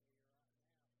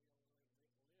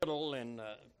In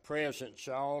the presence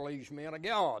of all these men of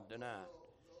God tonight.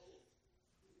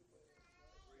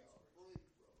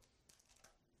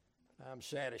 I'm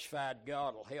satisfied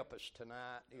God will help us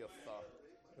tonight if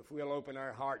we'll open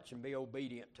our hearts and be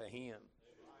obedient to Him.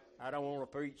 I don't want to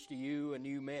preach to you a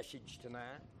new message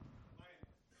tonight.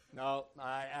 No,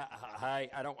 I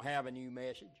don't have a new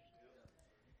message.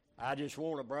 I just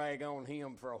want to brag on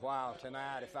Him for a while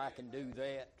tonight if I can do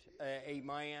that.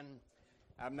 Amen.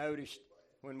 I've noticed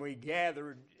when we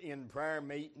gathered in prayer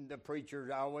meeting, the preachers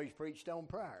always preached on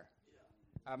prayer.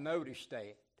 I've noticed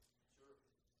that.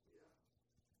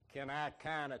 Can I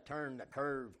kind of turn the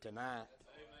curve tonight?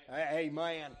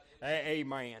 Amen.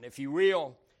 Amen. If you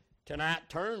will, tonight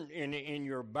turn in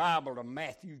your Bible to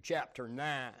Matthew chapter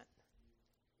 9.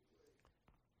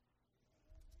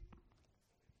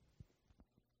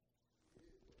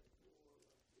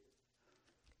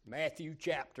 Matthew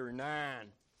chapter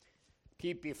 9.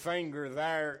 Keep your finger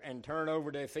there and turn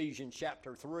over to Ephesians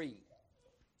chapter 3.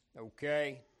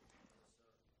 Okay?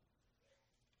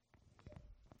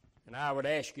 And I would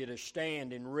ask you to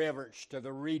stand in reverence to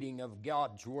the reading of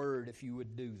God's Word if you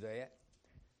would do that,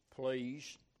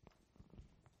 please.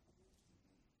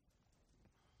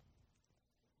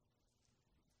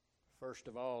 First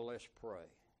of all, let's pray.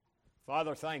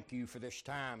 Father, thank you for this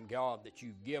time, God, that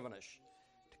you've given us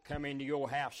to come into your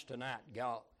house tonight,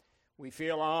 God. We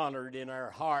feel honored in our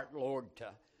heart, Lord,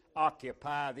 to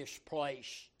occupy this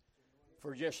place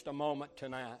for just a moment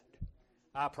tonight.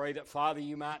 I pray that, Father,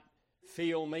 you might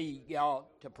fill me, God,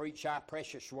 to preach thy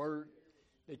precious word,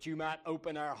 that you might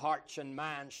open our hearts and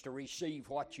minds to receive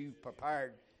what you've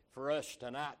prepared for us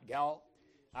tonight, God.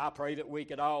 I pray that we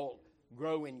could all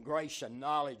grow in grace and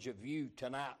knowledge of you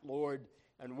tonight, Lord,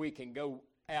 and we can go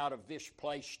out of this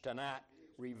place tonight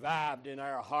revived in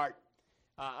our heart,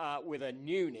 with a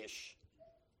newness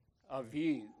of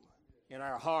you in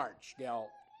our hearts, God.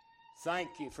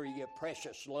 Thank you for your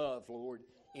precious love, Lord,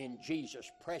 in Jesus'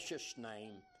 precious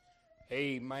name.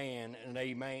 Amen and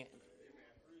amen.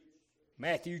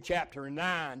 Matthew chapter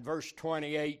 9, verse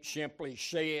 28 simply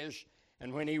says,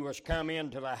 "And when he was come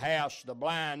into the house, the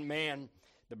blind men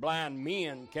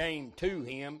came to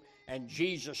him, and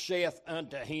Jesus saith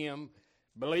unto him,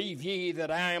 Believe ye that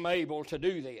I am able to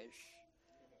do this?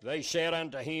 They said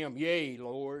unto him, Yea,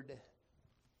 Lord."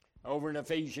 Over in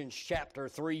Ephesians chapter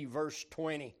 3, verse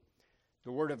 20,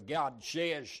 the Word of God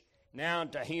says, "Now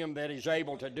unto him that is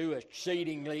able to do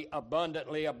exceedingly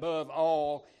abundantly above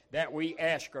all that we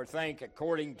ask or think,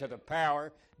 according to the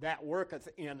power that worketh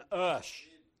in us."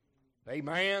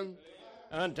 Amen.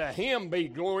 "Unto him be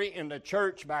glory in the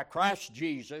church by Christ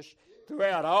Jesus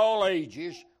throughout all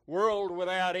ages, world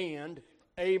without end.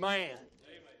 Amen."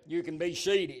 You can be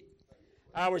seated.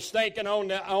 I was thinking on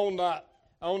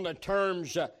the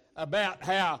terms about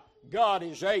how God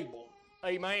is able.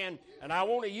 Amen. And I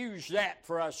want to use that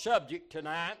for a subject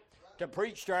tonight to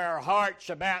preach to our hearts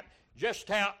about just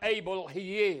how able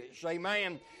He is.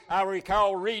 Amen. I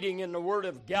recall reading in the Word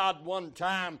of God one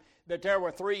time that there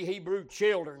were 3 Hebrew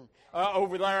children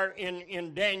over there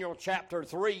in Daniel chapter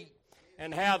 3,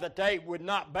 and how that they would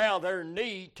not bow their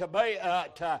knee to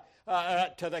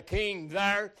the king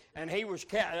there, and he was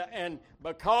and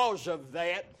because of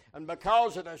that, and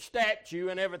because of the statue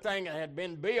and everything that had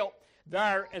been built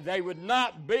there, they would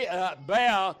not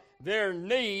bow their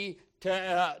knee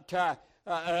to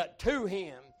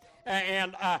him,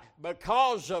 and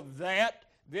because of that,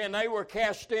 then they were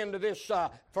cast into this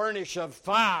furnace of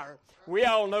fire. We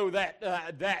all know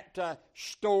that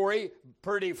story,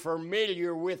 pretty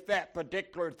familiar with that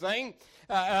particular thing,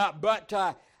 but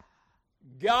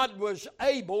God was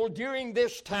able during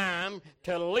this time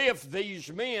to lift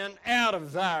these men out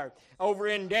of there. Over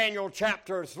in Daniel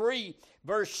chapter 3,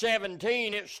 verse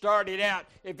 17, it started out,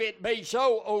 "If it be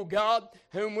so, O God,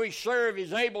 whom we serve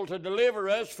is able to deliver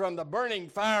us from the burning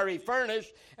fiery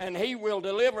furnace, and he will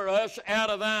deliver us out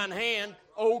of thine hand,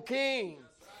 O King.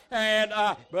 And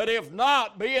but if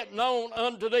not, be it known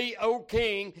unto thee, O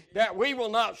King, that we will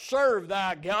not serve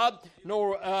thy God,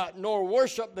 nor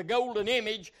worship the golden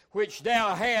image which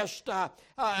thou hast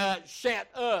set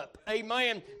up."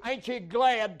 Amen. Ain't you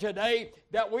glad today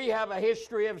that we have a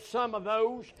history of some of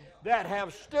those that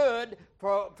have stood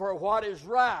for what is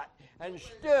right, and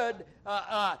stood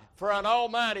for an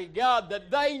almighty God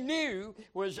that they knew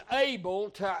was able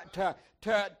to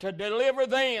deliver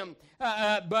them.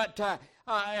 But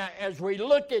as we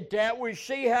look at that, we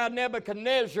see how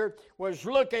Nebuchadnezzar was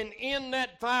looking in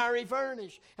that fiery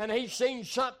furnace, and he seen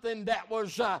something that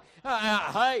was,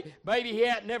 hey, maybe he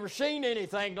had never seen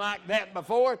anything like that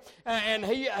before, and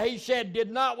he said,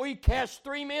 did not we cast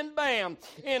 3 men bound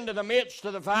into the midst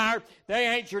of the fire? They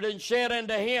answered and said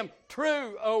unto him,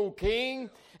 true, O king.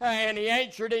 And he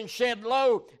answered and said,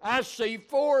 lo, I see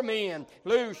 4 men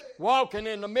loose walking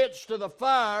in the midst of the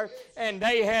fire, and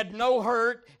they had no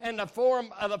hurt, and the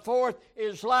form of the fourth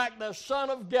is like the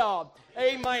Son of God.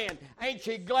 Amen. Ain't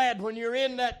you glad when you're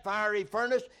in that fiery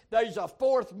furnace, there's a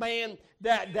 4th man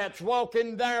that's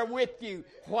walking there with you?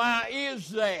 Why is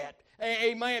that?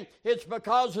 Amen. It's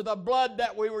because of the blood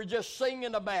that we were just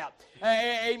singing about.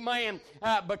 Amen.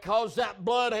 Because that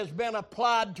blood has been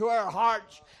applied to our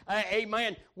hearts.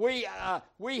 Amen. We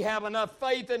have enough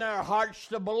faith in our hearts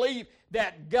to believe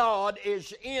that God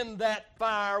is in that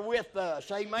fire with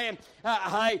us. Amen.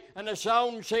 And the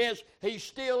song says, He's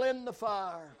still in the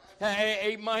fire.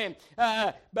 Amen.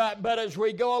 But as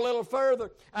we go a little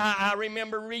further, I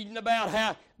remember reading about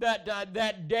how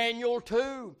that Daniel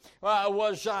too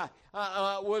was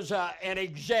an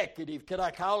executive, could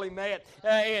I call him that,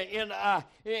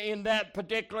 in that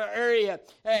particular area,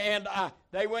 and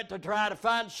they went to try to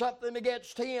find something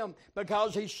against him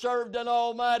because he served an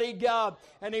almighty God,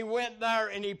 and he went there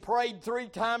and he prayed 3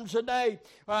 times a day.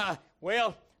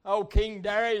 King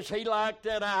Darius, he liked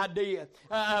that idea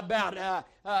about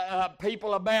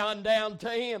people bowing down to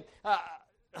him.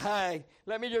 Hey,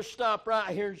 let me just stop right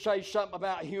here and say something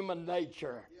about human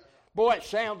nature. Boy, it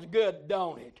sounds good,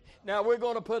 don't it? Now, we're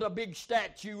going to put a big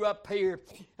statue up here,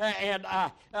 and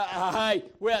hey,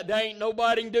 well, there ain't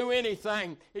nobody can do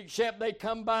anything except they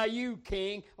come by you,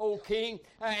 King, old King,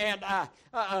 and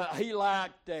he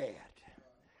liked that.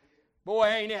 Boy,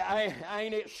 ain't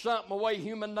it something the way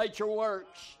human nature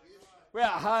works?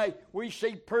 Well, hey, we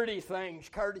see pretty things,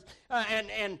 Curtis,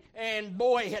 and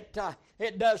boy,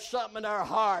 it does something in our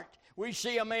heart. We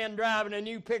see a man driving a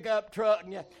new pickup truck,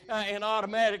 and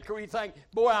automatically we think,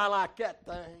 boy, I like that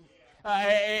thing.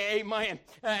 Amen.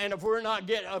 And if we're not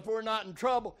in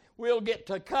trouble, we'll get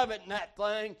to coveting that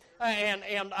thing,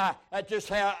 and that's just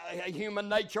how human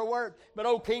nature works. But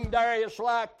old King Darius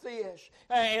liked this,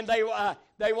 and they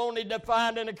wanted to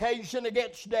find an occasion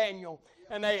against Daniel,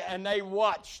 and they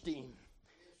watched him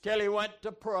till he went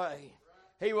to pray.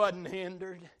 He wasn't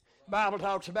hindered. The Bible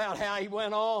talks about how he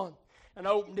went on and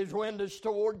opened his windows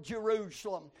toward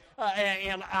Jerusalem,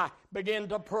 and began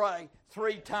to pray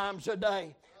 3 times a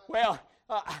day. Well,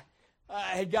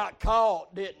 he got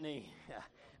caught, didn't he?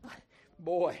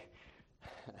 Boy,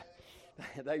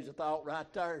 there's a thought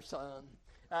right there, son.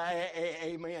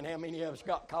 Amen. How many of us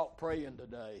got caught praying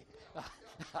today?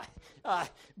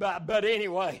 But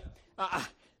anyway,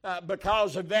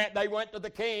 because of that, they went to the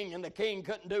king, and the king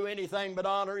couldn't do anything but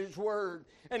honor his word.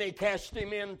 And he cast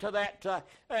him into the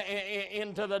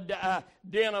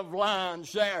den of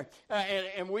lions there.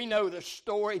 And we know the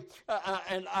story.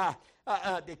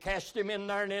 They cast him in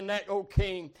there, and then that old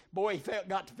king, boy, he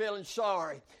got to feeling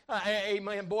sorry.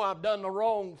 Amen. Boy, I've done the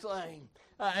wrong thing.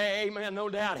 Amen. No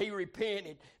doubt he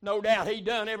repented. No doubt he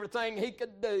done everything he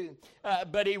could do.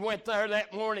 But he went there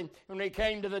that morning. When he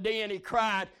came to the den, he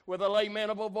cried with a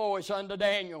lamentable voice unto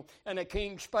Daniel. And the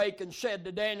king spake and said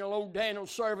to Daniel, O Daniel,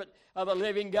 servant of the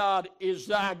living God, is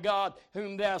thy God,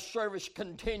 whom thou servest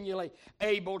continually,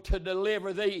 able to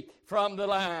deliver thee from the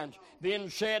lions? Then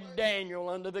said Daniel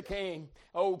unto the king,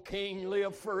 O king,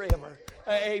 live forever.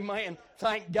 Amen.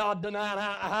 Thank God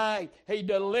tonight he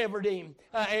delivered him,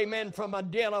 amen, from a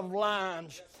den of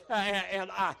lions.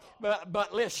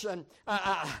 But listen,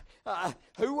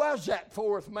 who was that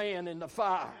 4th man in the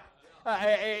fire?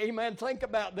 Amen. Think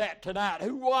about that tonight.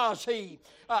 Who was he?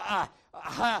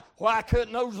 Why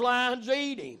couldn't those lions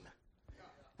eat him?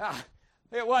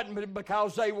 It wasn't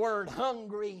because they weren't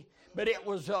hungry, but it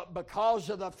was because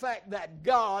of the fact that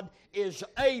God is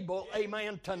able,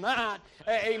 amen, tonight,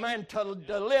 amen, to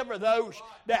deliver those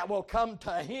that will come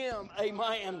to Him,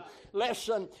 amen.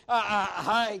 Listen,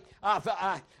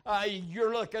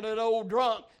 you're looking at an old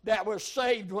drunk that was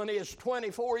saved when he was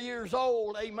 24 years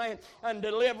old, amen, and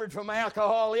delivered from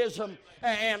alcoholism,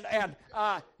 and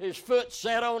his foot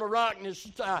set on a rock, and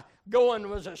his going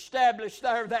was established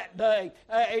there that day.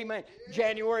 Amen.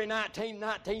 January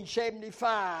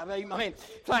 1975. Amen.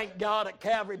 Thank God at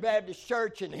Calvary Baptist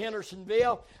Church in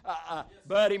Hendersonville.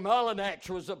 Buddy Mullinax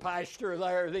was the pastor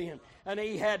there then. And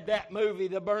he had that movie,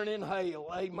 The Burning Hell.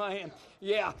 Amen.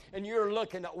 Yeah, and you're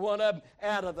looking at one of them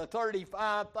out of the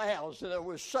 35,000 that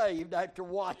was saved after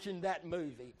watching that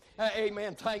movie.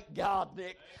 Amen. Thank God,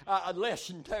 Nick.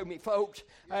 Listen to me, folks.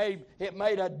 It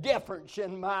made a difference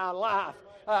in my life.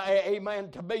 Amen.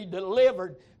 To be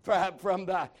delivered from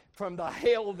the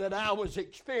hell that I was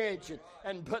experiencing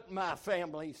and putting my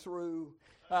family through.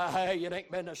 It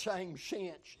ain't been the same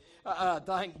since.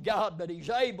 Thank God that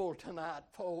He's able tonight,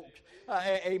 folks.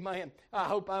 Amen. I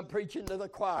hope I'm preaching to the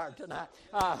choir tonight.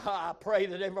 I pray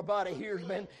that everybody here has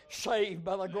been saved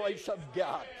by the grace of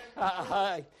God.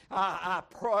 I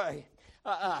pray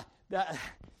that,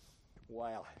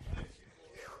 wow.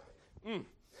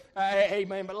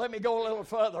 Amen. But let me go a little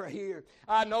further here.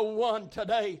 I know one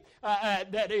today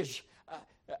that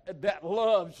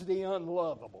loves the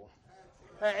unlovable.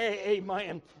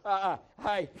 Amen.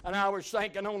 Hey, and I was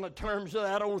thinking on the terms of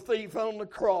that old thief on the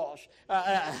cross.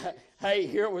 Hey,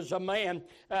 here was a man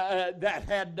that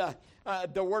had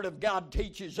the Word of God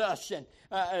teaches us, and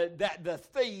that the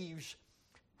thieves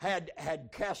had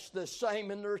cast the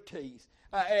same in their teeth.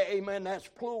 Amen. That's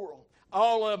plural.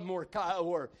 All of them were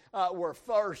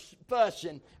first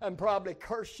fussing and probably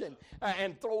cursing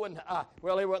and throwing.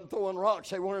 Well, they weren't throwing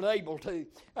rocks; they weren't able to.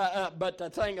 But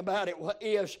the thing about it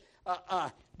is,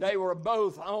 they were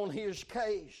both on his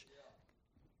case.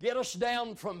 Get us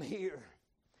down from here.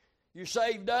 You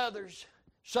saved others,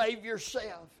 save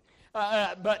yourself.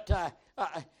 But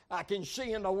I can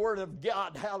see in the Word of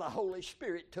God how the Holy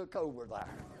Spirit took over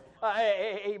there.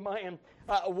 Amen.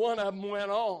 One of them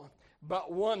went on,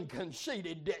 but one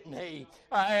conceded, didn't he?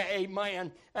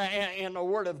 Amen. And the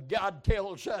Word of God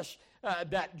tells us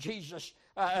that Jesus,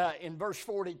 in verse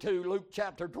 42, Luke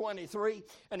chapter 23,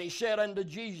 and he said unto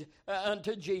Jesus,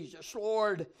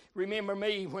 Lord, remember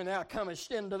me when thou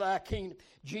comest into thy kingdom.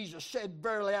 Jesus said,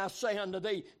 Verily I say unto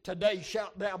thee, today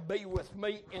shalt thou be with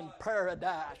me in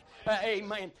paradise.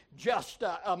 Amen. Just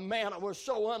a man that was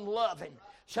so unloving,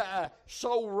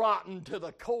 so rotten to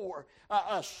the core,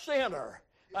 a sinner.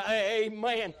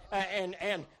 Amen.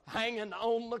 And hanging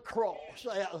on the cross.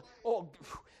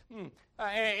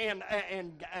 And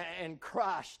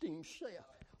Christ Himself.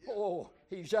 Oh,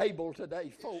 He's able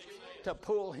today, folks, to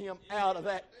pull him out of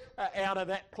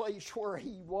that place where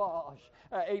he was.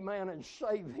 Amen. And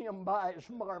save him by His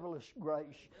marvelous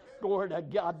grace. Glory to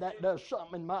God. That does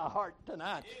something in my heart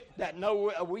tonight. That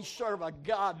we serve a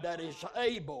God that is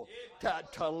able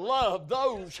to love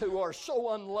those who are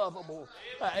so unlovable.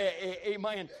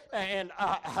 Amen. And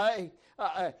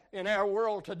in our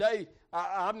world today,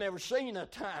 I've never seen a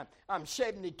time. I'm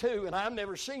 72, and I've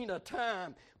never seen a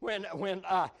time when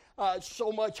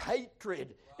so much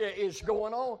hatred is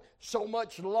going on, so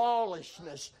much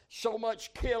lawlessness, so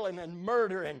much killing and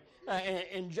murdering,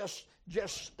 and just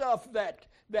stuff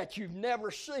that you've never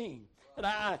seen.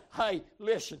 And hey,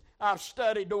 listen, I've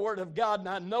studied the Word of God, and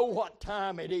I know what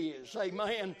time it is.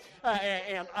 Amen.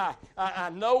 And I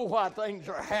know why things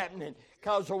are happening,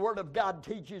 because the Word of God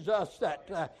teaches us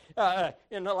that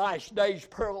in the last days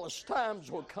perilous times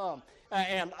will come.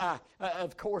 And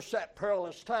of course, that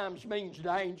perilous times means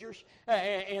dangers,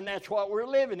 and that's what we're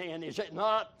living in, is it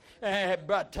not?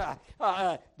 But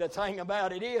the thing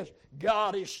about it is,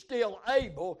 God is still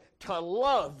able to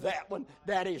love that one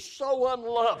that is so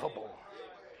unlovable.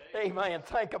 Amen.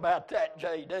 Think about that,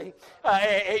 J.D.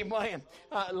 Amen.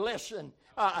 Listen,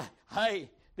 hey,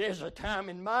 there's a time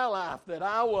in my life that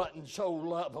I wasn't so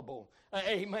lovable.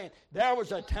 Amen. There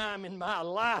was a time in my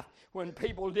life when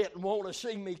people didn't want to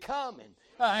see me coming.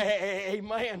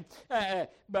 Amen.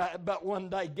 But one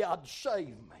day God saved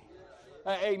me.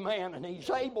 Amen. And He's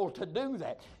able to do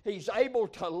that. He's able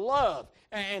to love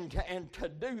and to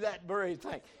do that very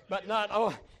thing. But not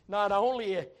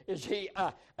only is He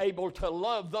able to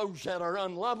love those that are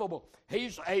unlovable,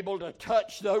 He's able to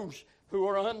touch those who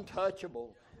are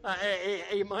untouchable.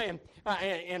 Amen.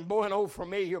 And boy, an old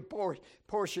familiar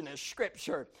portion of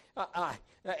Scripture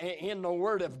in the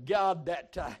Word of God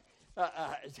that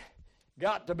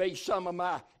got to be some of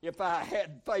my, if I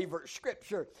had favorite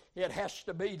Scripture, it has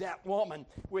to be that woman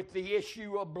with the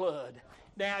issue of blood.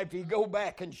 Now, if you go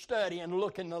back and study and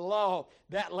look in the law,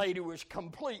 that lady was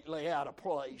completely out of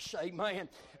place. Amen.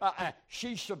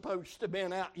 She's supposed to have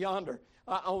been out yonder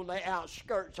on the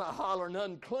outskirts of hollering,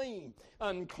 unclean.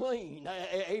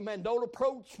 Amen. Don't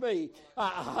approach me.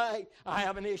 I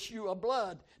have an issue of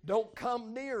blood. Don't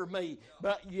come near me.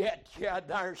 But yet,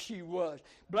 there she was.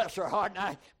 Bless her heart.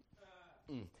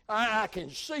 I can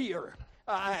see her.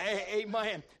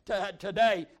 Amen.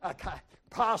 Today,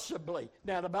 possibly.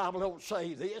 Now, the Bible don't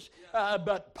say this,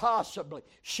 but possibly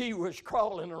she was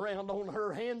crawling around on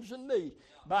her hands and knees.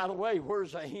 By the way,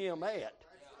 where's the hem at?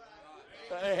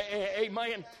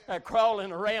 Amen.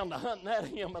 Crawling around hunting that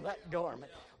hem of that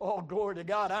garment. Oh, glory to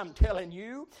God. I'm telling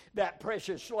you, that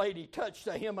precious lady touched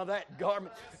the hem of that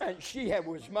garment, and she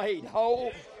was made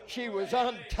whole. She was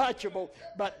untouchable,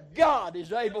 but God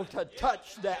is able to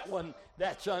touch that one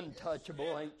that's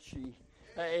untouchable, ain't she?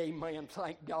 Amen.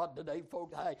 Thank God today,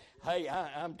 folks. Hey,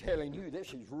 I'm telling you, this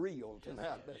is real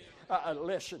tonight.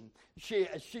 Listen,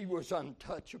 she was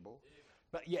untouchable,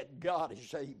 but yet God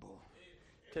is able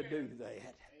to do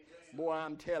that. Boy,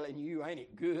 I'm telling you, ain't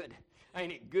it good?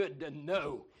 Ain't it good to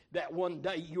know that one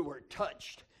day you were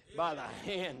touched by the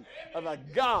hand of a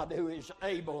God who is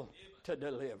able to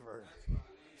deliver?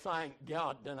 Thank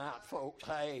God tonight, folks.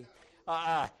 Hey,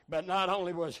 but not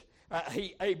only was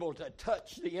he able to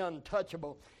touch the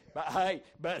untouchable,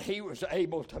 but he was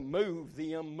able to move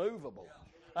the immovable.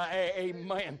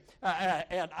 Amen.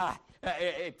 And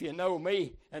if you know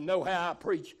me and know how I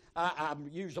preach, I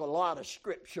use a lot of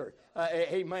scripture.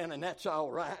 Amen. And that's all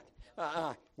right.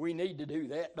 We need to do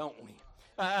that, don't we?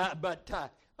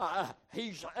 But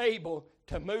he's able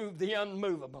to move the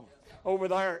unmovable. Over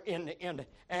there in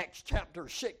Acts chapter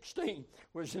 16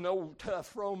 was an old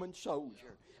tough Roman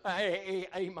soldier.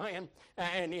 Amen.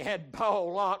 And he had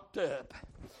Paul locked up.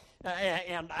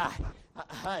 And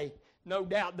no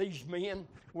doubt these men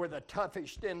were the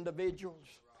toughest individuals.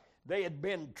 They had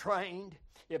been trained,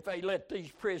 if they let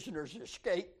these prisoners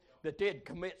escape, that they'd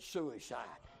commit suicide.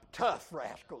 Tough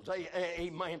rascals.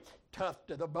 Amen. Tough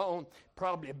to the bone.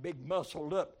 Probably a big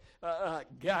muscled up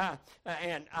guy,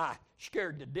 and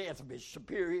scared to death of his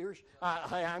superiors.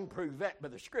 I can prove that by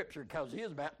the scripture, because he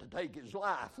was about to take his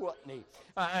life, wasn't he?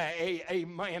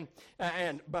 Amen.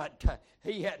 But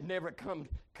he had never come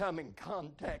in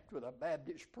contact with a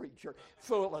Baptist preacher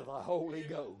full of the Holy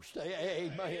Ghost.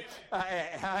 Amen.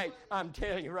 I'm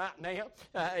telling you right now,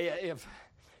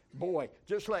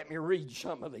 just let me read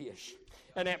some of this.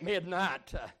 And at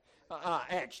midnight,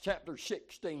 Acts chapter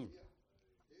 16,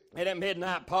 and at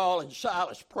midnight Paul and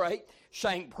Silas prayed,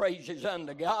 sang praises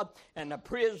unto God, and the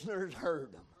prisoners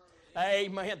heard them.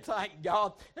 Amen. Thank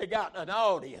God. They got an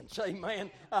audience.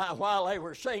 Amen. While they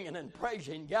were singing and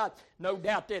praising God, no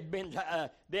doubt they'd been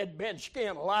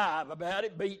skinned alive about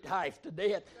it, beat half to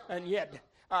death, and yet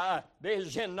they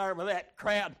was in there with that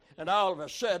crowd, and all of a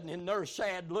sudden, in their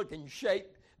sad-looking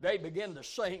shape, they began to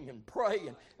sing and pray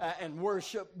and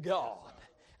worship God.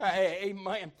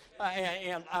 Amen.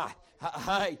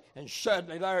 And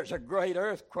suddenly there's a great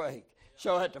earthquake,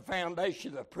 so that the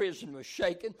foundation of the prison was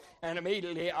shaken, and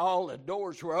immediately all the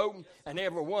doors were opened, and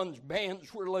everyone's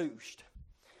bands were loosed.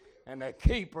 And the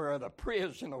keeper of the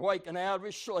prison, awakened out of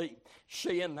his sleep,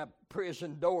 seeing the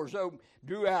prison doors open,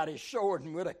 drew out his sword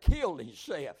and would have killed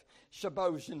himself,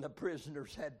 supposing the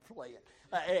prisoners had fled.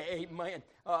 Amen.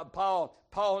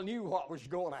 Paul knew what was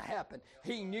going to happen.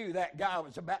 He knew that guy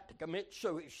was about to commit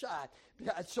suicide,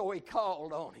 so he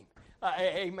called on him.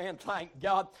 Amen. Thank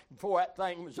God. Before that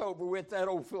thing was over with, that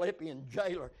old Philippian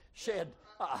jailer said,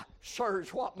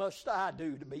 "Sirs, what must I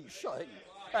do to be saved?"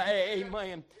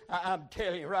 Amen. I'm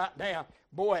telling you right now,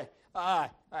 boy,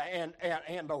 and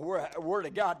the Word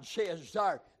of God says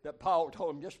there that Paul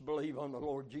told him, just believe on the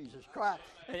Lord Jesus Christ,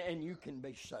 and you can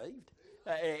be saved.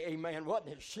 Amen. Wasn't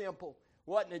it simple?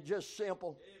 Wasn't it just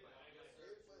simple?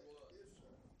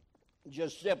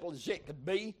 Just simple as it could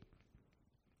be.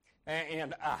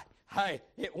 And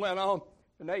it went on.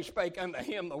 And they spake unto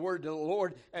him the word of the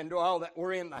Lord, and to all that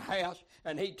were in the house.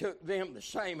 And he took them the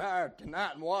same hour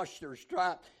tonight, and washed their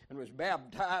stripes, and was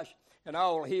baptized, and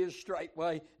all his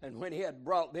straightway. And when he had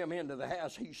brought them into the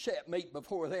house, he set meat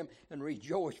before them, and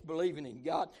rejoiced, believing in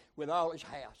God with all his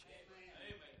house.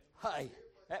 Amen. Hey,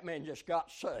 that man just got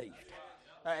saved.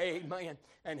 Amen.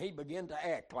 And he began to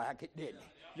act like it, didn't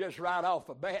he? Just right off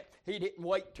the bat. He didn't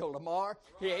wait till tomorrow.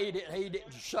 He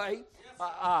didn't say,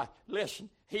 listen,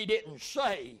 he didn't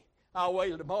say, I'll wait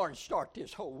till tomorrow and start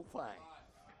this whole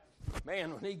thing.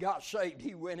 Man, when he got saved,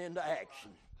 he went into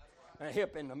action. And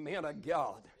helping the men of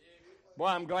God. Boy,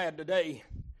 I'm glad today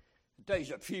that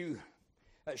there's a few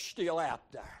that's still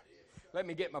out there. Let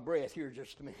me get my breath here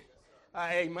just a minute.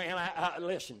 Amen.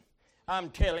 Listen, I'm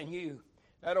telling you,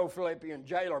 that old Philippian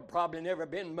jailer probably never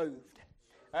been moved.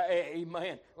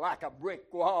 Amen. Like a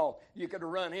brick wall. You could have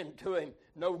run into him,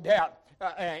 no doubt,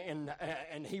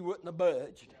 and he wouldn't have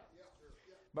budged.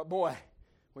 But boy,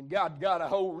 when God got a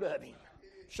hold of him,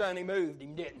 son, he moved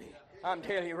him, didn't he? I'm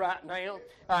telling you right now,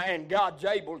 and God's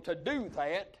able to do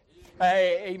that.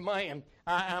 Amen.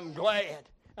 I'm glad.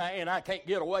 And I can't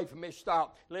get away from this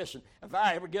thought. Listen, if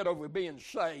I ever get over being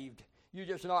saved, you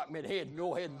just knock me in the head and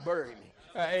go ahead and bury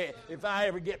me. If I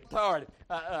ever get tired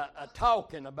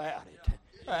talking about it,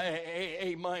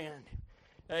 amen.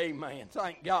 Amen.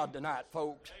 Thank God tonight,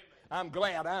 folks. I'm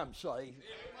glad I'm saved.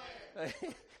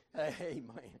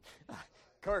 Amen.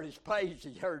 Curtis Page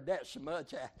has heard that so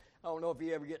much. I don't know if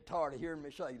you ever get tired of hearing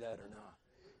me say that or not.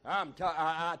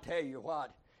 I tell you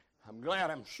what, I'm glad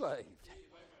I'm saved.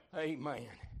 Amen.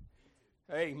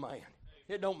 Amen.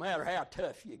 It don't matter how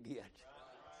tough you get.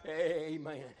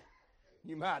 Amen.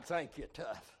 You might think you're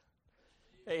tough.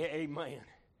 Amen.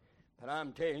 But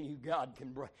I'm telling you, God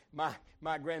can bring.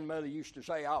 My grandmother used to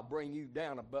say, I'll bring you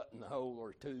down a buttonhole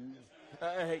or two.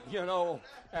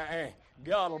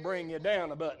 God will bring you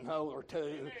down a buttonhole or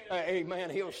two. Amen.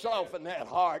 He'll soften that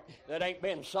heart that ain't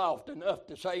been soft enough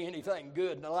to say anything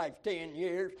good in the last 10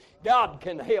 years. God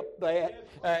can help that.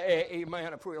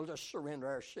 Amen. If we'll just surrender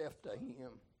ourselves to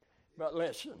Him. But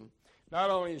listen, not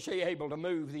only is He able to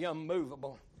move the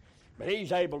unmovable, but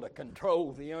He's able to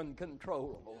control the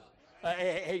uncontrollable.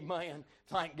 Amen.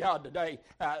 Thank God today.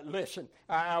 Listen,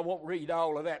 I won't read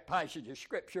all of that passage of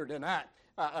Scripture tonight.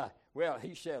 Well,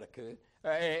 He said I could.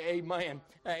 Amen.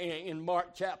 In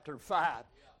Mark chapter 5,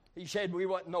 He said we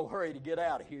wasn't no hurry to get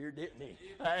out of here, didn't He?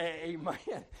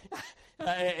 Amen.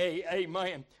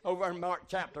 Amen. Over in Mark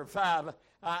chapter 5,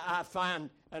 I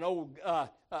find an old,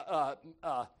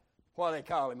 what do they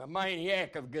call him? A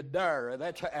maniac of Gadara.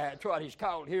 That's what he's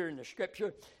called here in the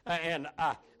Scripture. And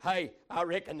hey, I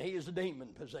reckon he is demon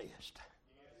possessed.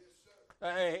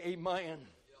 Amen.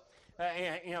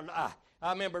 And I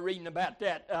remember reading about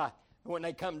that when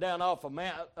they come down off a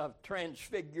Mount of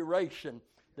Transfiguration,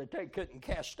 that they couldn't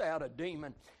cast out a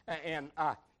demon. And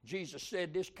Jesus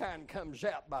said this kind comes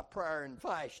out by prayer and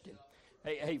fasting.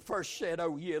 He first said,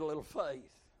 "Oh, ye of little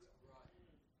faith."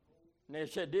 And they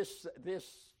said, this,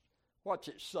 what's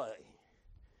it say?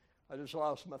 I just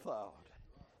lost my thought.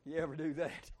 You ever do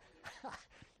that?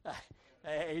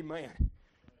 Amen.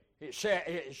 It says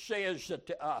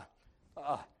that,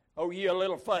 oh, ye of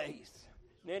little faith.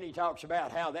 And then he talks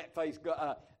about how that faith,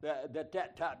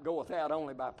 that type goeth out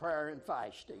only by prayer and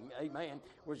fasting. Amen.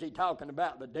 Was he talking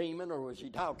about the demon or was he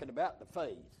talking about the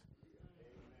faith?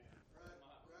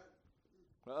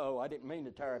 Oh, I didn't mean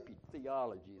to tear up your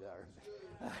theology there.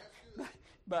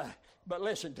 But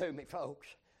listen to me, folks.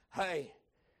 Hey,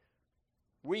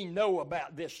 we know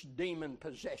about this demon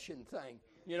possession thing.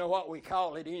 You know what we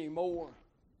call it anymore?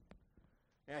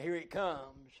 Now here it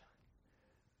comes.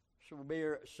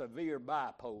 Severe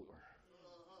bipolar.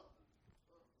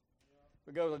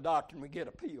 We go to the doctor and we get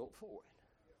a pill for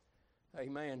it.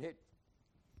 Amen. It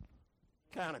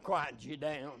kind of quiets you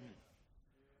down.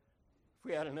 If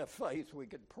we had enough faith, we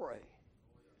could pray.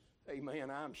 Amen.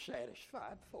 I'm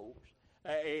satisfied, folks.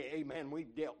 Amen.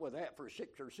 We've dealt with that for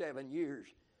 6 or 7 years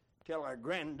till our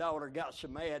granddaughter got so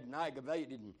mad and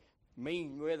aggravated and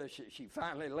mean with us that she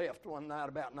finally left one night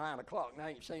about 9 o'clock and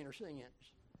I ain't seen her since.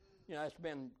 You know, it's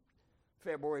been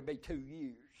February, be 2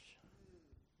 years.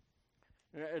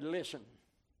 Listen,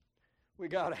 we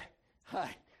call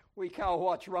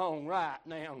what's wrong right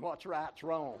now and what's right's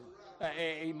wrong.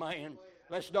 Amen.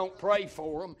 Let's don't pray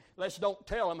for them. Let's don't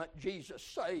tell them that Jesus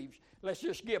saves. Let's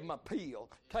just give them a pill.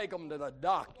 Take them to the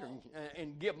doctor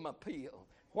and give them a pill.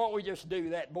 Why don't we just do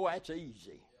that? Boy, that's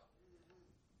easy.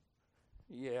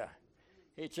 Yeah,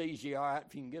 it's easy, all right,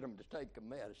 if you can get them to take the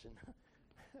medicine.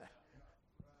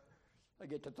 They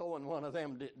get to throwing one of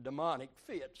them demonic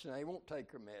fits and they won't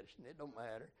take their medicine. It don't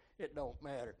matter. It don't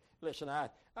matter. Listen, I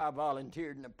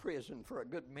volunteered in a prison for a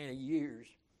good many years.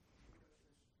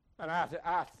 And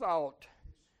I thought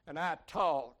and I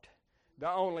taught the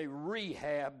only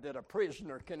rehab that a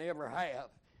prisoner can ever have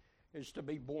is to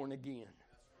be born again.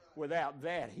 Without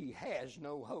that, he has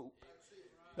no hope.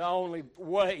 The only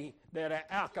way that an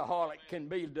alcoholic can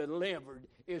be delivered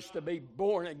is to be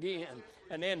born again.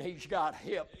 And then he's got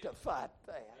help to fight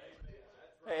that.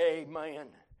 Amen.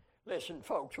 Listen,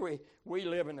 folks, we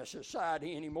live in a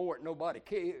society anymore that nobody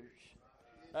cares.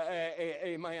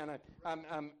 Amen.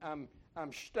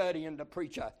 I'm studying to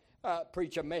preach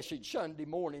a message Sunday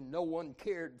morning. No one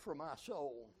cared for my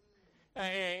soul.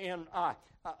 And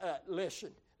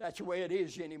listen, that's the way it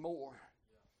is anymore.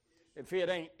 If it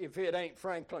ain't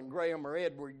Franklin Graham or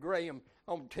Edward Graham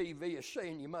on TV is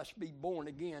saying you must be born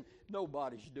again,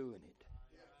 nobody's doing it.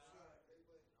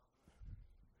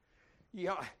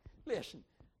 Yeah, listen,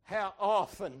 how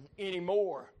often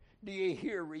anymore do you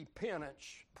hear repentance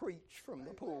preached from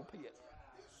the pulpit?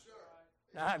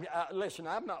 Now, listen,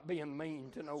 I'm not being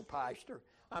mean to no pastor.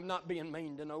 I'm not being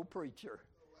mean to no preacher.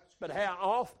 But how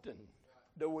often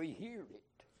do we hear it?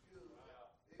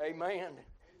 Amen.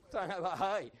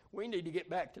 Hey, we need to get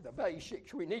back to the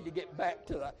basics. We need to get back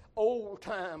to the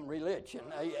old-time religion.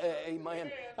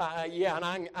 Amen. Yeah, and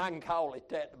I can call it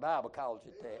that. The Bible calls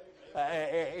it that.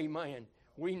 Amen.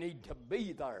 We need to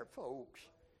be there, folks.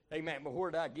 Amen. But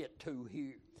where did I get to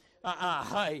here?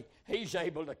 Hey, he's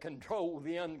able to control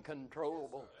the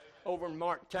uncontrollable. Over in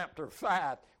Mark chapter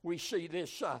 5, we see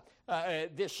this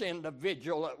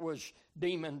individual that was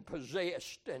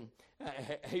demon-possessed, and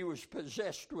he was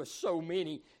possessed with so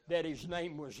many that his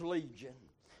name was Legion.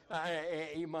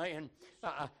 Amen.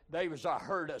 There was a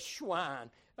herd of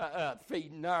swine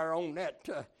feeding there on that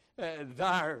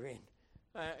there.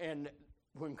 And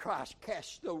when Christ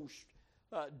cast those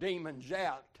demons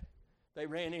out, they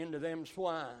ran into them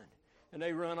swine, and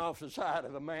they run off the side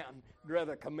of the mountain.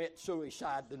 Rather commit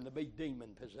suicide than to be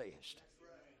demon-possessed.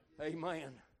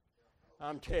 Amen.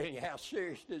 I'm telling you, how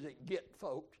serious does it get,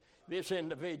 folks? This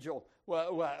individual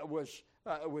was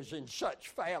in such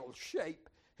foul shape.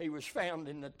 He was found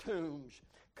in the tombs,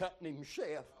 cutting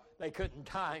himself. They couldn't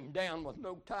tie him down with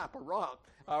no type of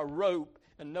rope,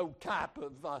 and no type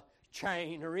of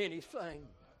chain or anything.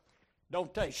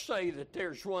 Don't they say that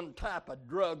there's one type of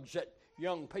drugs that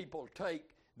young people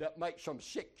take that makes them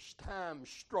 6 times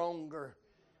stronger?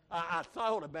 I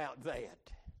thought about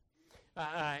that.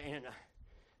 And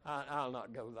I'll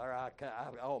not go there. I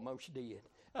almost did.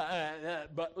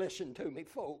 But listen to me,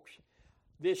 folks.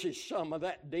 This is some of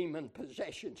that demon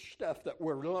possession stuff that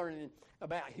we're learning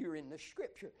about here in the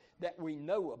Scripture that we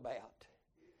know about.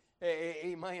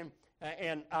 Amen.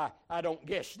 And I don't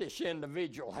guess this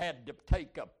individual had to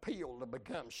take a pill to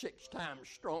become 6 times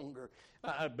stronger,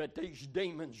 but these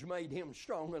demons made him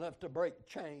strong enough to break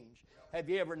chains. Have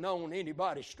you ever known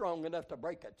anybody strong enough to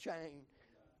break a chain?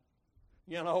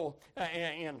 You know,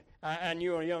 and I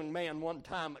knew a young man one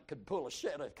time that could pull a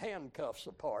set of handcuffs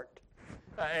apart.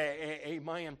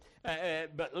 Amen.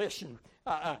 But listen,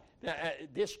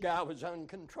 this guy was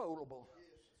uncontrollable.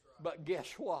 But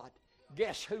guess what?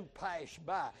 Guess who passed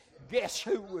by? Guess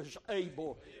who was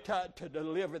able to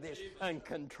deliver this and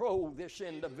control this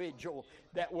individual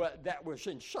that was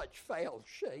in such foul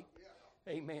shape?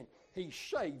 Amen. He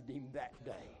saved him that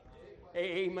day.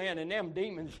 Amen. And them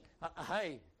demons,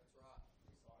 hey,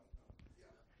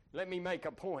 let me make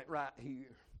a point right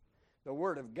here. The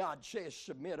Word of God says,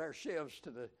 submit ourselves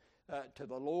to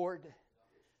the Lord.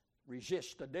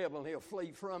 Resist the devil and he'll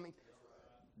flee from him.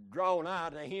 Draw nigh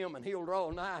to him and he'll draw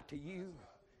nigh to you.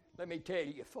 Let me tell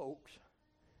you, folks,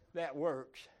 that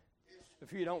works.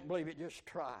 If you don't believe it, just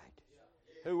try it.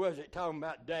 Who was it talking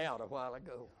about doubt a while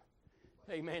ago?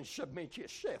 Amen. Submit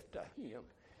yourself to him.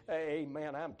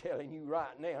 Amen. I'm telling you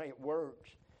right now, it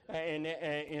works.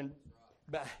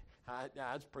 But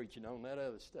I was preaching on that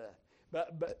other stuff.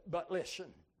 But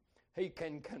listen, he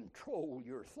can control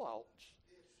your thoughts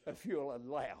if you'll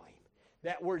allow him.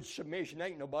 That word submission,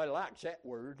 ain't nobody likes that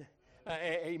word.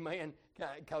 Amen.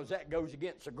 Because that goes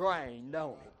against the grain,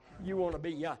 don't it? You want to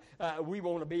be, we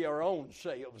want to be our own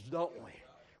selves, don't we?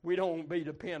 We don't be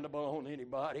dependable on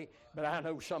anybody, but I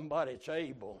know somebody that's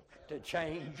able to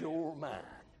change your mind.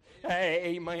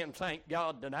 Amen. Thank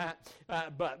God tonight.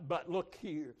 But look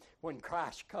here, when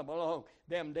Christ come along,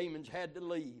 them demons had to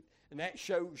leave. And that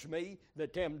shows me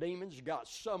that them demons got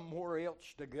somewhere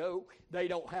else to go. They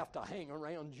don't have to hang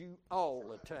around you all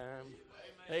the time.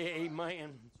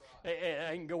 Amen.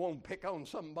 They can go on pick on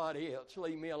somebody else.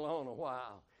 Leave me alone a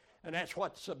while. And that's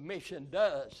what submission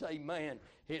does. Amen.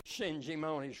 It sends him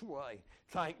on his way.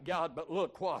 Thank God. But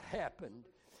look what happened.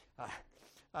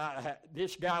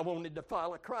 This guy wanted to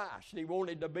follow Christ. He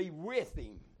wanted to be with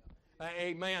him.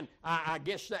 Amen. I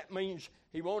guess that means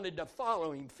he wanted to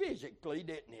follow him physically,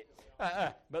 didn't it?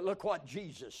 But look what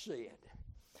Jesus said.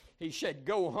 He said,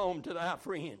 go home to thy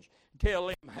friends. Tell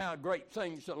them how great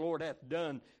things the Lord hath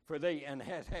done for thee and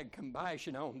hath had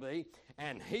compassion on thee.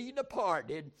 And he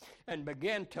departed and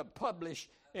began to publish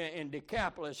in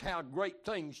Decapolis how great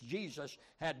things Jesus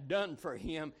had done for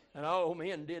him. And all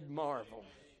men did marvel.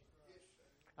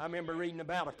 I remember reading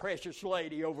about a precious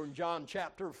lady over in John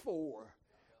chapter 4.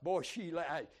 Boy, she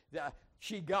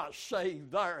got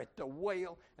saved there at the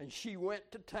well, and she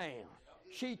went to town.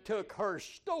 She took her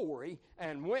story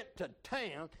and went to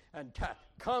town and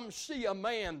come see a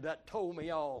man that told me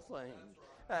all things.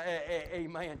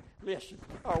 Amen. Listen,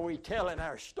 are we telling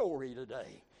our story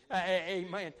today?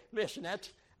 Amen. Listen,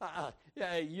 that's,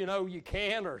 you know, you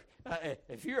can, or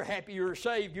if you're happy you're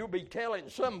saved, you'll be telling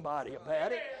somebody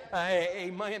about it.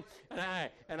 Amen.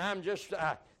 And I'm just,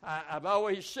 I've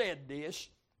always said this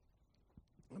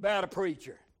about a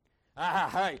preacher.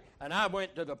 And I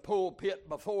went to the pulpit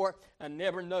before and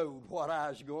never knowed what I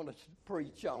was going to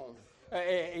preach on.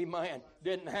 Amen.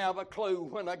 Didn't have a clue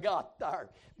when I got there.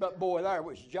 But boy, there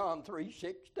was John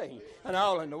 3:16. And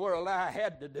all in the world I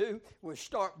had to do was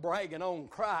start bragging on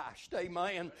Christ.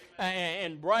 Amen.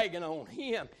 And bragging on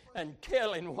Him and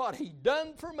telling what He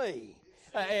done for me.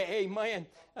 Amen.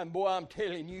 And boy, I'm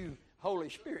telling you, Holy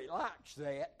Spirit likes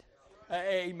that.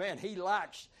 Amen. He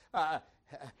likes,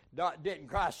 didn't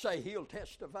Christ say He'll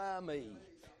testify me?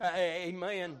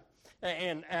 Amen.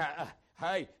 And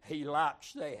hey, He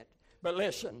likes that. But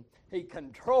listen, He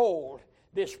controlled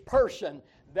this person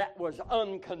that was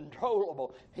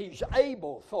uncontrollable. He's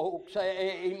able, folks.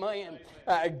 Amen.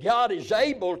 God is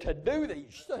able to do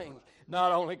these things.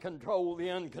 Not only control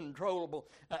the uncontrollable.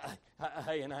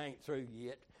 Hey, and I ain't through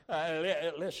yet.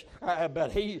 Listen,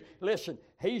 but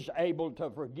He's able to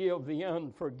forgive the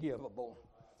unforgivable.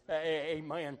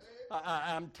 Amen.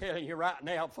 I'm telling you right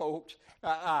now, folks.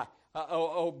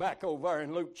 Back over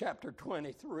in Luke chapter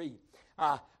 23.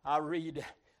 I read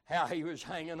how He was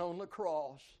hanging on the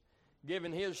cross,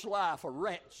 giving His life a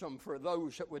ransom for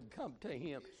those that would come to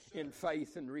Him in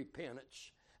faith and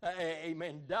repentance.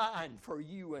 Amen. Dying for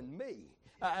you and me.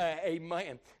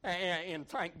 Amen. And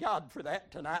thank God for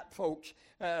that tonight, folks.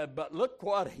 But look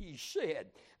what He said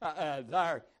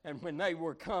there. And when they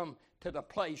were come to the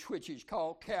place which is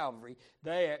called Calvary,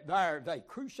 there they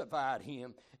crucified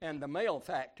Him, and the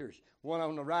malefactors, one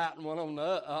on the right and one on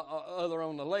the other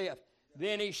on the left.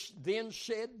 Then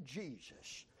said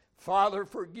Jesus, Father,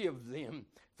 forgive them,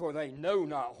 for they know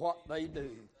not what they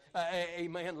do.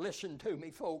 Amen. Listen to me,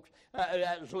 folks.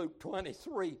 That was Luke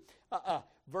 23,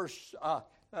 verse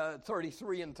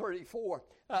 33 and 34.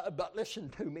 But listen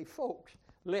to me, folks.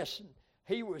 Listen.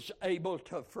 He was able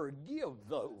to forgive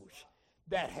those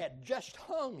that had just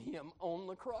hung Him on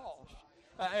the cross.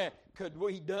 Could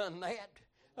we done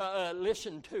that?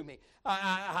 Listen to me.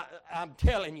 I'm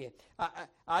telling you,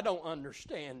 I don't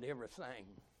understand everything.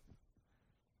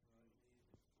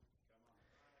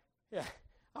 Yeah,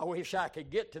 I wish I could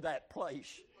get to that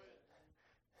place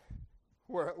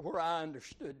where I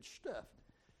understood stuff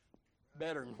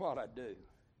better than what I do.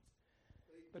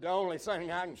 But the only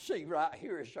thing I can see right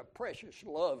here is the precious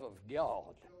love of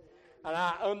God. And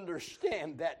I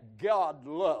understand that God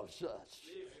loves us.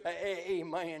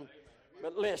 Amen.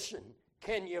 But listen,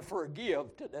 can you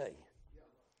forgive today?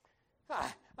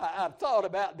 I've thought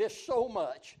about this so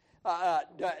much.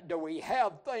 Do we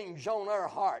have things on our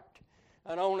heart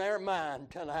and on our mind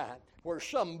tonight where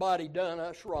somebody done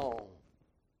us wrong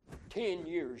 10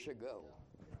 years ago?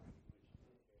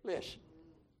 Listen,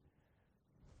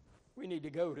 we need to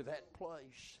go to that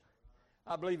place.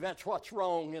 I believe that's what's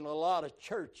wrong in a lot of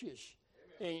churches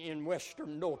in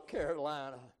western North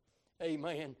Carolina.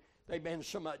 Amen. There's been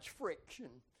so much friction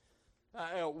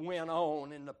went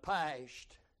on in the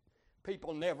past.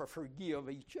 People never forgive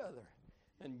each other.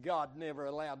 And God never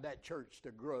allowed that church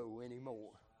to grow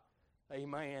anymore.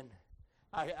 Amen.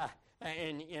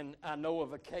 And I know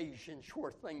of occasions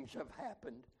where things have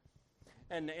happened.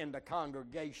 And the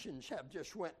congregations have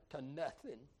just went to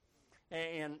nothing.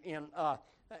 And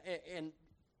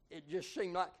it just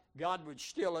seemed like God would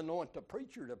still anoint the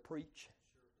preacher to preach.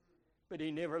 But He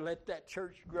never let that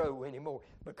church grow anymore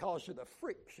because of the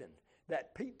friction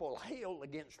that people held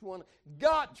against one.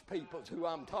 God's people is who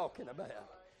I'm talking about.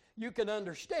 You can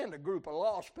understand a group of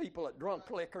lost people that drunk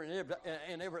liquor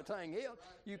and everything else.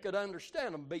 You could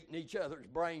understand them beating each other's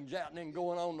brains out and then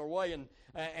going on their way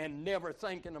and never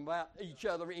thinking about each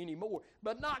other anymore.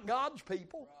 But not God's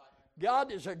people.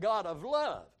 God is a God of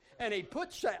love. And He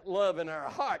puts that love in our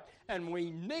heart. And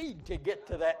we need to get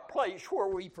to that place where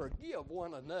we forgive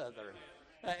one another.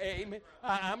 Amen.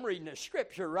 I'm reading a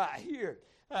scripture right here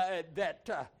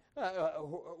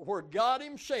where God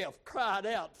Himself cried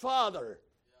out, Father,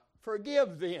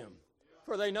 forgive them,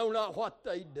 for they know not what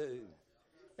they do.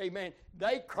 Amen.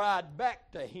 They cried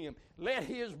back to Him, let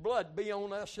His blood be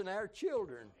on us and our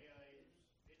children.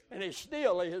 And it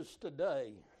still is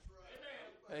today.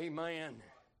 Amen.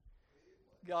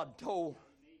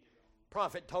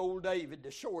 Prophet told David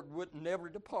the sword wouldn't never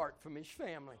depart from his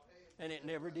family, and it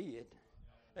never did.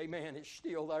 Amen. It's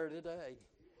still there today.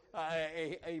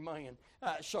 Amen.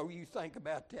 So you think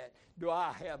about that. Do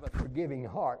I have a forgiving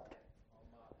heart?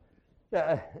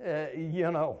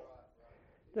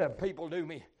 People do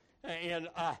me, and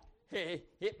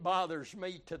it bothers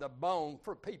me to the bone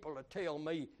for people to tell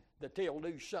me that they'll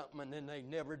do something and then they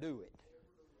never do it.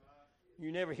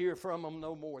 You never hear from them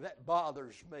no more. That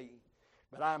bothers me.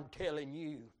 But I'm telling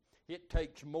you, it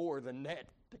takes more than that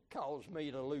to cause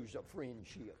me to lose a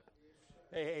friendship.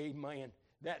 Amen.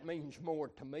 That means more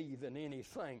to me than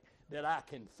anything. that I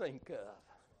can think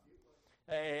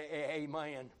of.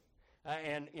 Amen.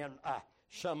 And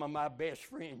some of my best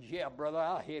friends, yeah, brother,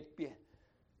 I'll help you.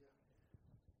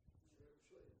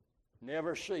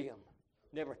 Never see them.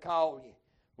 Never call you.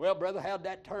 Well, brother, how'd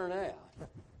that turn out?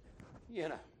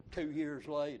 2 years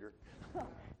later.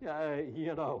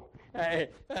 But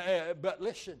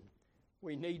listen,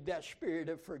 we need that spirit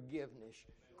of forgiveness.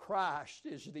 Christ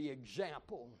is the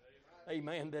example,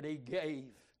 amen, that he gave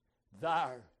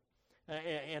there.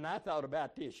 And I thought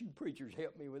about this. You preachers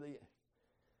help me with this.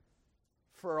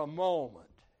 For a moment,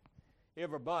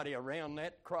 everybody around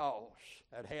that cross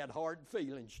that had hard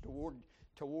feelings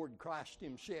toward Christ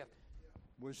himself,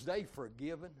 was they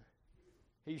forgiven?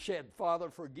 He said, Father,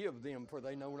 forgive them, for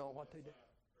they know not what they do.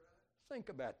 Think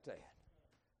about that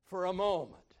for a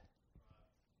moment.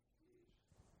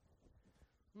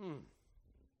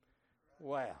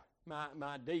 Wow.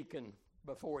 My deacon,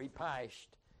 before he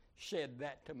passed, said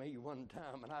that to me one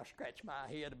time, and I scratched my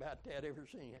head about that ever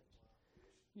since.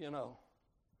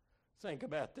 Think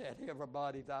about that.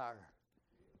 Everybody there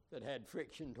that had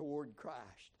friction toward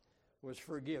Christ was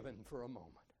forgiven for a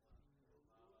moment.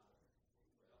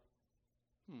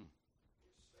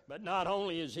 But not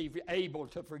only is he able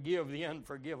to forgive the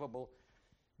unforgivable,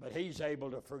 but he's able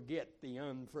to forget the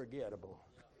unforgettable.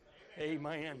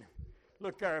 Amen.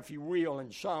 Look there, if you will,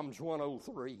 in Psalms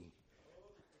 103.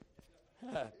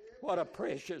 What a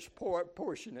precious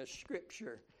portion of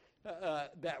Scripture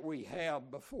that we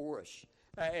have before us.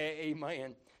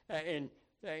 Amen. In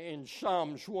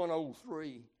Psalms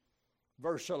 103,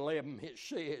 verse 11, it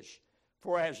says,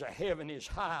 For as the heaven is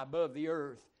high above the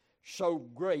earth, so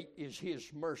great is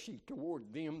his mercy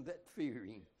toward them that fear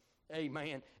him.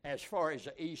 Amen. As far as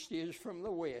the east is from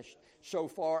the west, so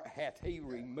far hath he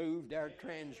removed our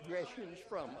transgressions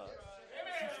from us.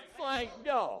 Thank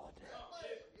God.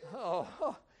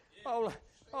 All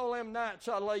them nights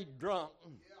I laid drunk,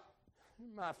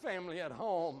 my family at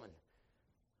home, and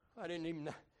I didn't even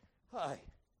know.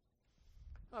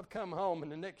 I've come home,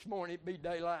 and the next morning it'd be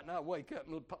daylight, and I wake up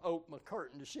and open my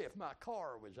curtain to see if my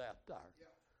car was out there.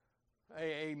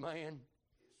 Amen.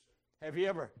 Have you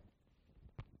ever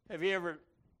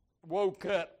woke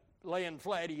up laying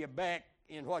flat on your back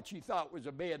in what you thought was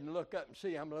a bed and look up and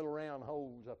see them little round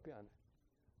holes up yonder?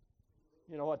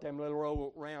 You know what them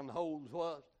little round holes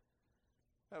was?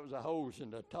 That was the holes in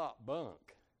the top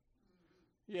bunk.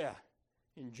 Yeah,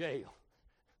 in jail.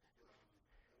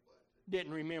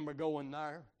 Didn't remember going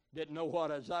there. Didn't know what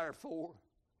I was there for.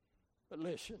 But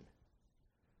listen.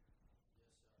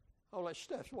 All that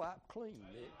stuff's wiped clean.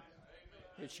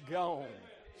 It's gone.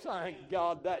 Thank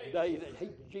God that day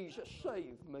that Jesus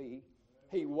saved me,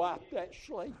 he wiped that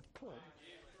slate clean.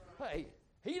 Hey,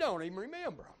 he don't even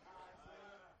remember them.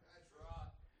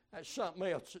 That's something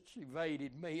else that's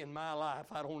evaded me in my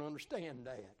life. I don't understand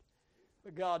that.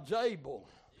 But God's able,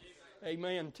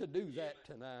 amen, to do that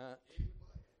tonight.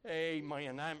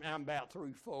 Amen. I'm about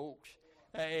through, folks.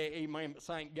 Amen. But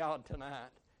thank God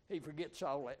tonight, he forgets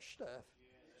all that stuff.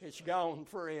 It's gone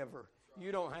forever.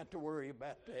 You don't have to worry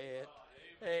about that.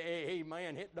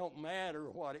 Amen. It don't matter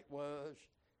what it was.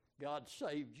 God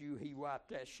saved you. He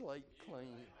wiped that slate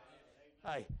clean.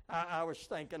 Hey, I was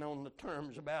thinking on the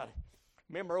terms about it.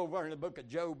 Remember over in the book of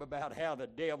Job about how the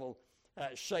devil,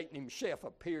 Satan himself,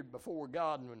 appeared before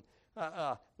God when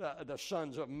the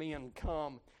sons of men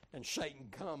come and Satan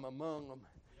come among them.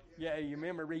 Yeah, you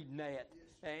remember reading that?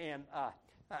 And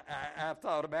I've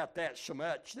thought about that so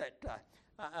much that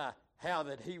how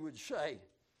that he would say,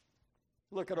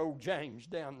 look at old James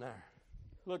down there.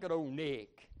 Look at old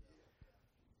Nick.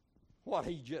 What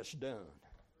he just done.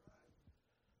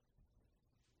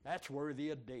 That's worthy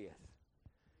of death.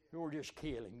 You're just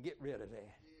kill him. Get rid of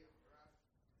that.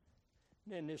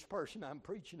 Then this person I'm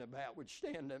preaching about would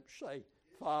stand up and say,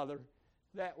 Father,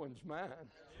 that one's mine.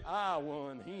 I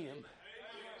won him.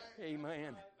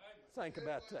 Amen. Think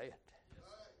about that.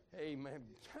 Amen.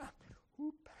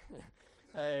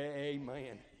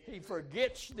 Amen. He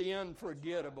forgets the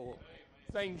unforgettable.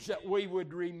 Things that we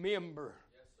would remember.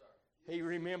 He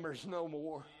remembers no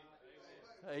more.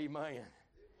 Amen.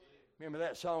 Remember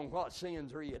that song, What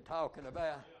Sins Are You Talking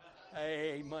About?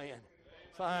 Amen.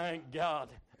 Thank God.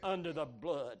 Under the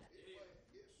blood.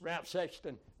 Ralph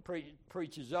Sexton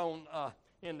preaches on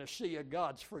in the sea of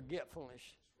God's forgetfulness.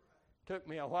 Took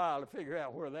me a while to figure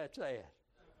out where that's at.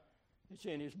 It's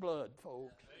in his blood,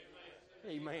 folks.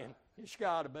 Amen. It's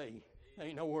got to be.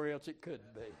 Ain't nowhere else it could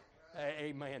be.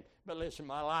 Amen. But listen,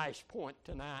 my last point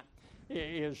tonight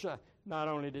is not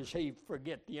only does he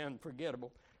forget the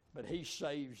unforgettable, but he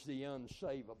saves the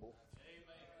unsavable.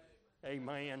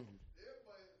 Amen.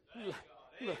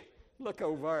 Look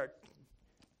over at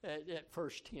at 1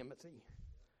 Timothy.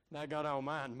 And I got all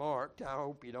mine marked. I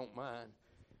hope you don't mind.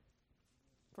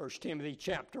 1 Timothy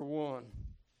chapter 1,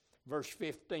 verse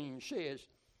 15 says,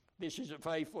 "This is a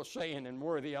faithful saying and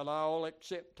worthy of all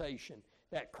acceptation,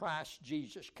 that Christ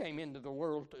Jesus came into the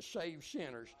world to save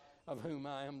sinners, of whom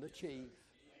I am the chief."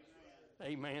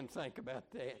 Amen. Think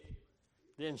about that.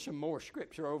 Then some more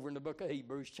scripture over in the book of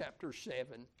Hebrews chapter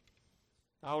 7.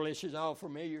 All this is all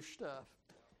familiar stuff.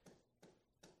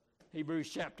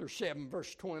 Hebrews chapter 7,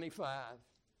 verse 25.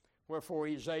 "Wherefore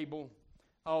he is able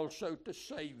also to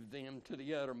save them to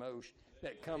the uttermost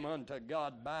that come unto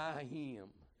God by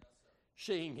him,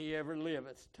 seeing he ever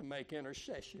liveth to make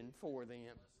intercession for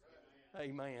them."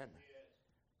 Amen.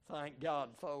 Thank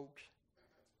God, folks.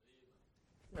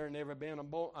 There never been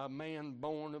a man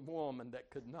born of woman that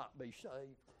could not be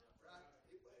saved.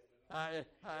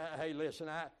 Hey, listen,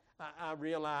 I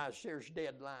realize there's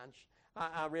deadlines.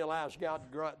 I realize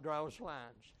God draws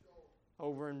lines.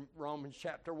 Over in Romans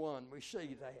chapter 1, we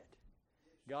see that.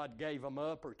 God gave them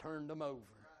up or turned them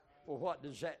over. Well, what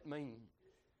does that mean?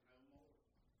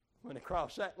 When they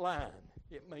cross that line,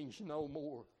 it means no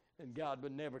more. And God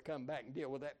would never come back and deal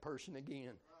with that person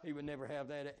again. He would never have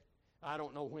that. I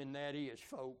don't know when that is,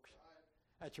 folks.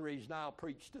 That's the reason I'll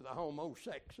preach to the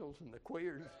homosexuals and the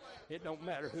queers. It don't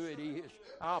matter who it is.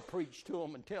 I'll preach to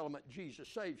them and tell them that Jesus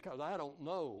saves, because I don't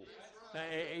know.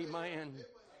 Amen.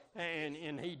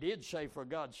 And he did say, "For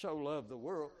God so loved the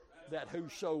world that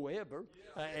whosoever,"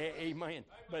 amen.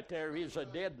 But there is a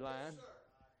deadline.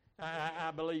 I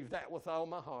believe that with all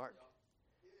my heart.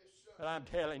 But I'm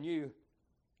telling you,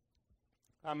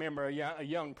 I remember a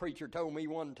young preacher told me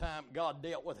one time God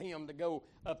dealt with him to go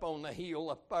up on the hill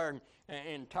up there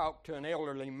and talk to an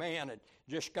elderly man that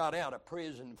just got out of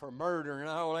prison for murder and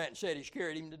all that, and said he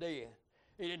scared him to death.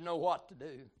 He didn't know what to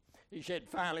do. He said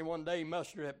finally one day he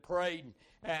mustered up, prayed,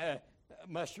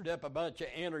 mustered up a bunch of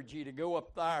energy to go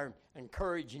up there and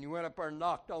courage, and he went up there and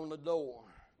knocked on the door.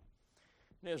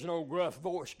 And there's an old gruff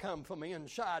voice come from the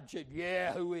inside, said,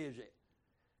 "Yeah, who is it?"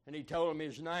 And he told him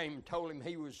his name, told him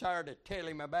he was there to tell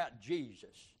him about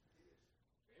Jesus.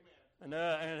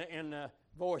 Amen. And the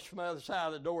voice from the other side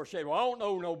of the door said, "Well, I don't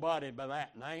know nobody by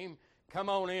that name. Come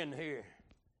on in here."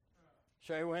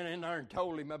 So he went in there and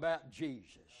told him about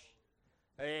Jesus.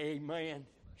 Amen.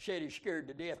 Said he's scared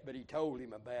to death, but he told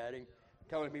him about him.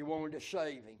 Told him he wanted to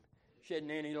save him. Said, and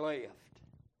then he left.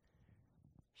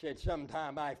 Said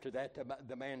sometime after that,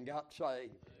 the man got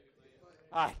saved.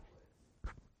 I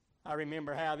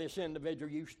remember how this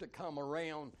individual used to come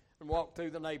around and walk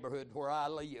through the neighborhood where I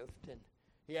lived. And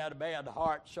he had a bad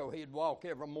heart, so he'd walk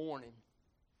every morning.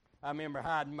 I remember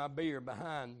hiding my beer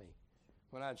behind me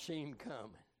when I'd see him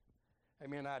coming.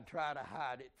 Amen. I'd try to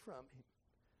hide it from him.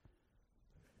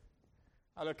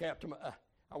 I look out to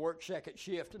I worked second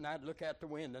shift, and I'd look out the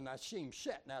window, and I'd see him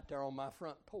sitting out there on my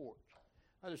front porch.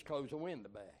 I just closed the window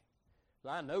back.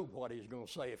 I knew what he was going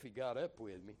to say if he got up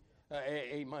with me.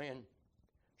 Amen.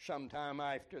 Sometime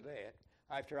after that,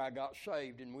 after I got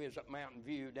saved and we was at Mountain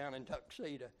View down in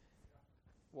Tuxedo,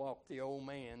 walked the old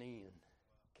man in.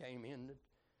 Came in.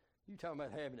 You talking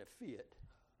about having a fit.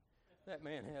 That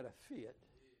man had a fit.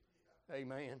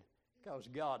 Amen. Because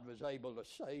God was able to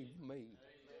save me.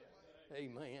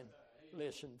 Amen.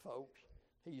 Listen, folks,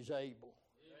 he's able.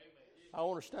 I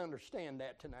want us to understand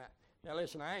that tonight. Now,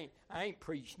 listen, I ain't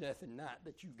preached nothing tonight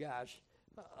that you guys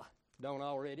don't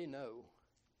already know.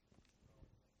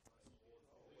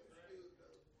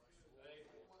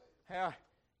 How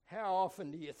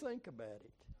often do you think about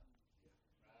it?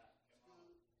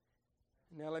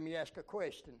 Now, let me ask a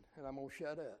question, and I'm going to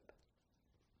shut up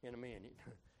in a minute.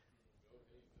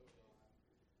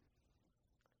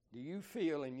 Do you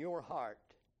feel in your heart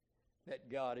that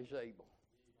God is able?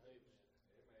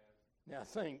 Now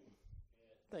think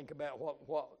about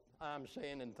what I'm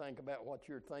saying, and think about what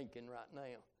you're thinking right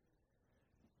now.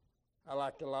 I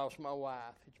like to lost my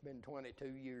wife. It's been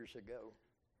 22 years ago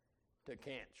to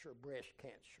cancer, breast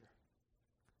cancer.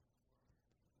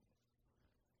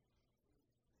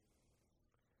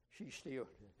 She's still,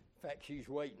 in fact, she's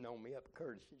waiting on me up at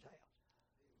Curtis's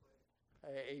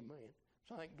house. Amen.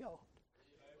 Thank God.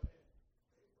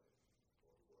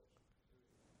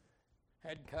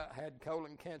 Had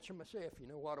colon cancer myself. You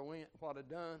know what I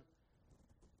done?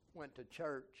 Went to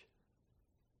church.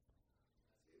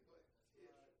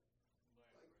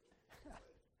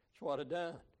 That's what I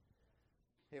done.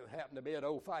 It happened to be at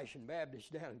Old Fashioned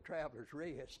Baptist down in Travelers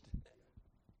Rest.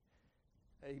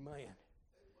 Amen.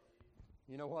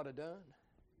 You know what I done?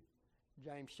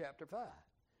 James chapter 5.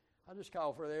 I just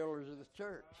called for the elders of the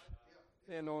church.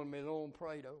 They anointed me, the Lord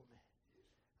prayed over me.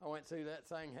 I went through that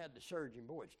thing, had the surgeon.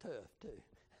 Boy, it's tough, too.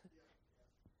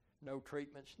 No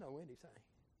treatments, no anything.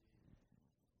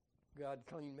 God,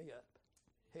 clean me up.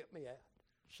 Help me out.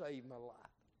 Save my life.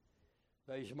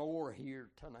 There's more here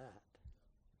tonight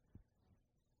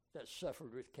that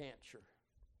suffered with cancer.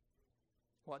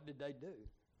 What did they do?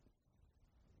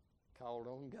 Called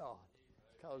on God,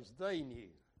 because they knew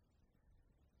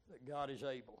that God is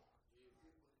able.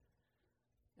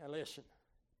 Now listen,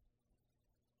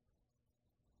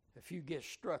 if you get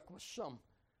struck with some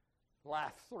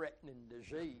life-threatening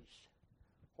disease,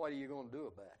 what are you going to do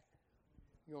about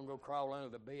it? You going to go crawl under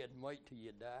the bed and wait till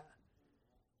you die?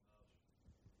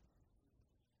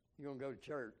 You going to go to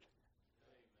church?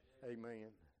 Amen.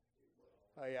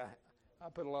 Hey, I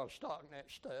put a lot of stock in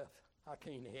that stuff. I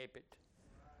can't help it.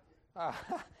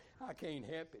 I can't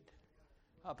help it.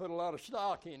 I put a lot of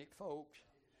stock in it, folks,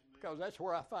 because that's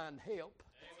where I find help.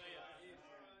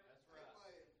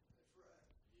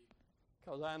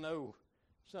 Because I know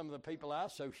some of the people I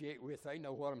associate with, they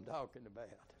know what I'm talking about.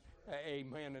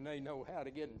 Amen. And they know how to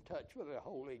get in touch with the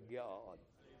Holy God.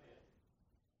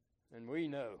 And we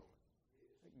know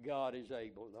that God is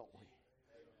able, don't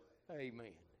we?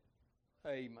 Amen.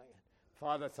 Amen.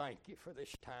 Father, thank you for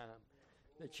this time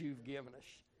that you've given us.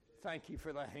 Thank you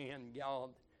for the hand,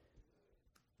 God,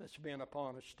 that's been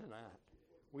upon us tonight.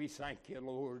 We thank you,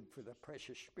 Lord, for the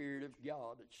precious Spirit of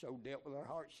God that so dealt with our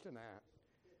hearts tonight.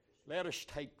 Let us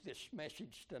take this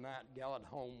message tonight, God,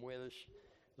 home with us.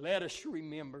 Let us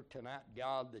remember tonight,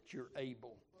 God, that you're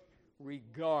able,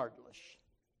 regardless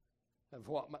of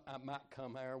what might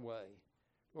come our way.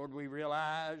 Lord, we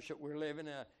realize that we're living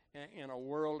in a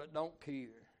world that don't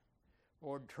care.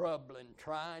 Lord, troubling,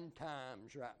 trying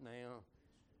times right now.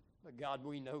 But God,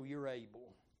 we know you're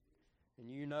able. And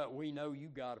we know you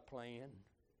got a plan.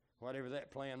 Whatever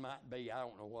that plan might be, I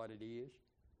don't know what it is.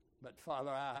 But Father,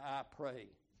 I pray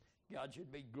God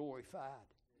should be glorified.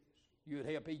 You would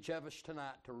help each of us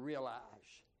tonight to realize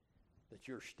that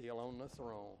you're still on the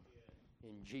throne.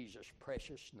 In Jesus'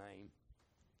 precious name,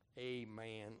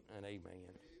 amen and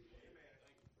amen.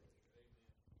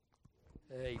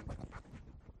 Amen.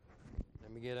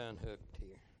 Let me get unhooked here.